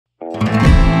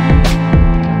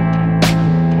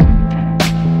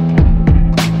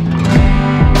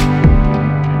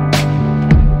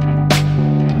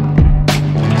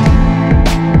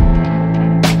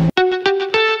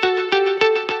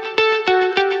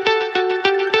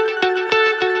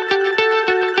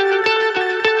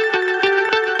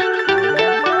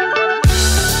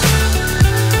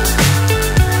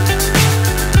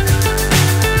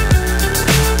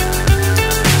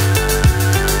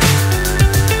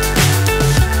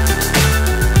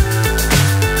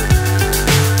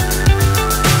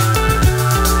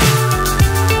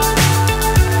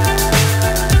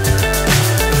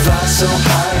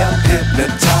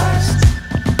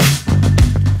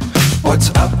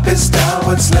is down,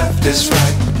 what's left is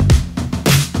right.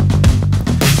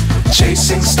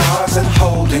 Chasing stars and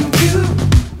holding you.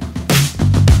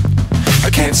 I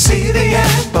can't see the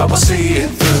end, but we'll see it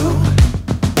through.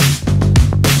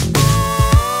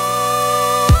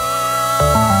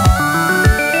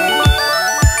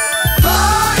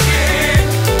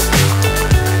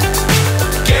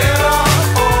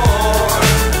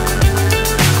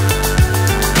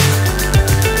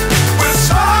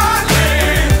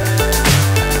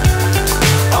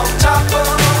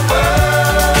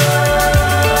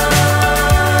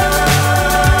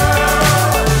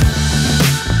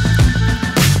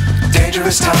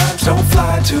 Times don't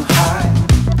fly too high.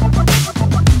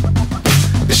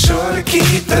 Be sure to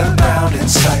keep the ground in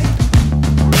sight.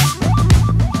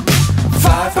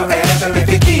 Fly forever if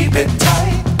you keep it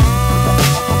tight.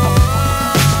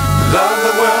 Love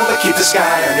the world but keep the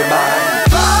sky on your mind.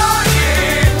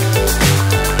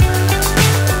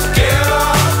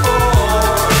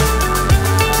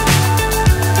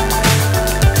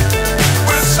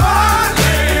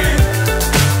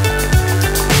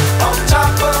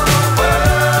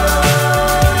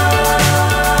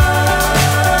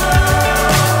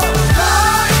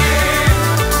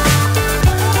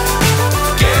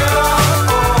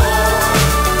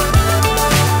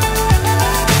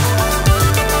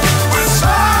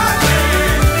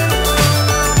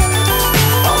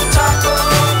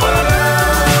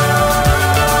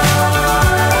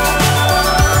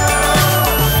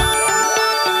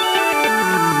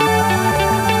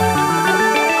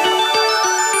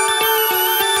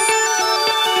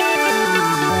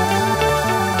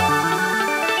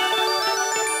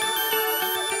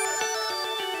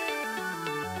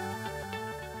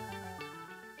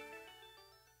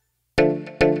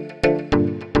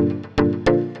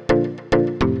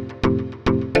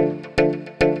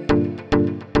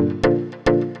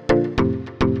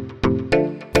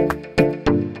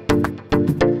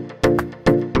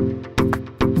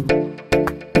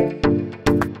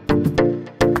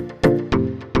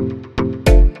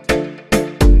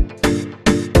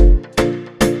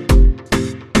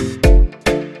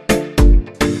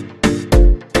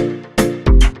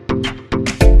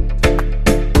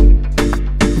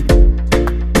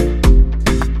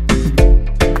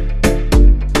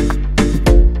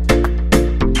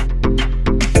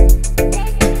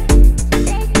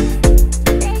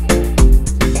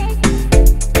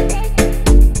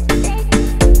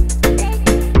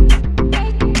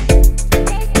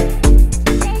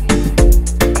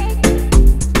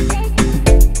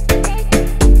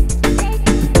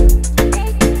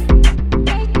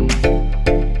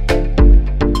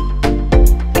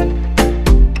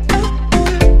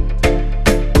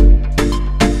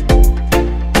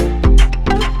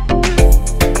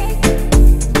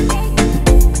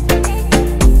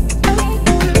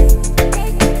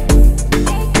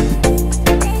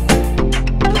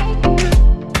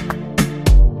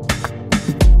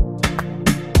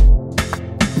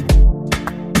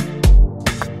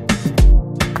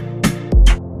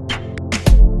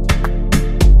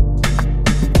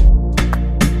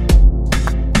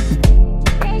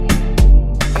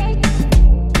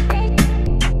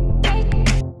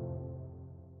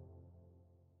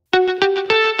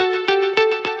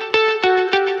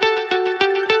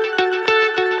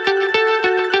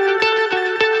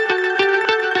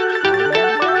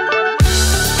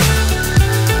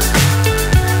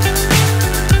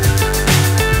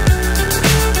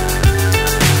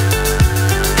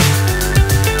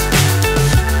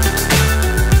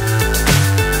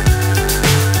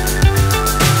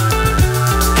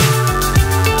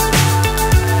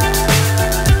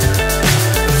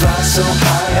 So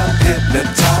high I'm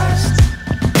hypnotized.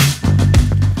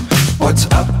 What's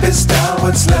up is down,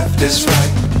 what's left is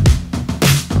right.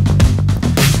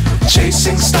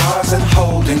 Chasing stars and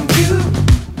holding you.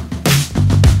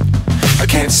 I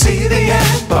can't see the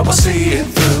end, but we'll see it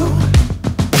through.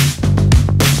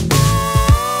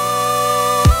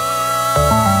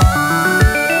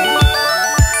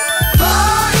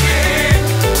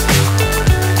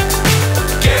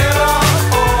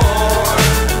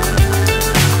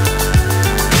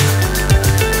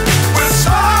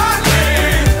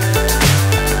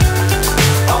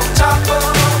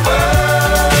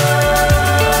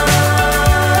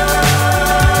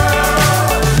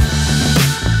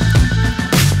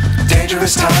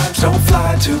 Times don't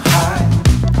fly too high.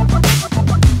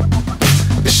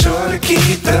 Be sure to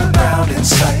keep the ground in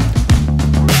sight.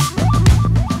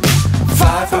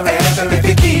 Fly forever if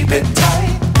you keep it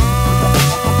tight.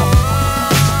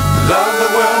 Love the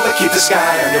world but keep the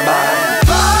sky on your mind.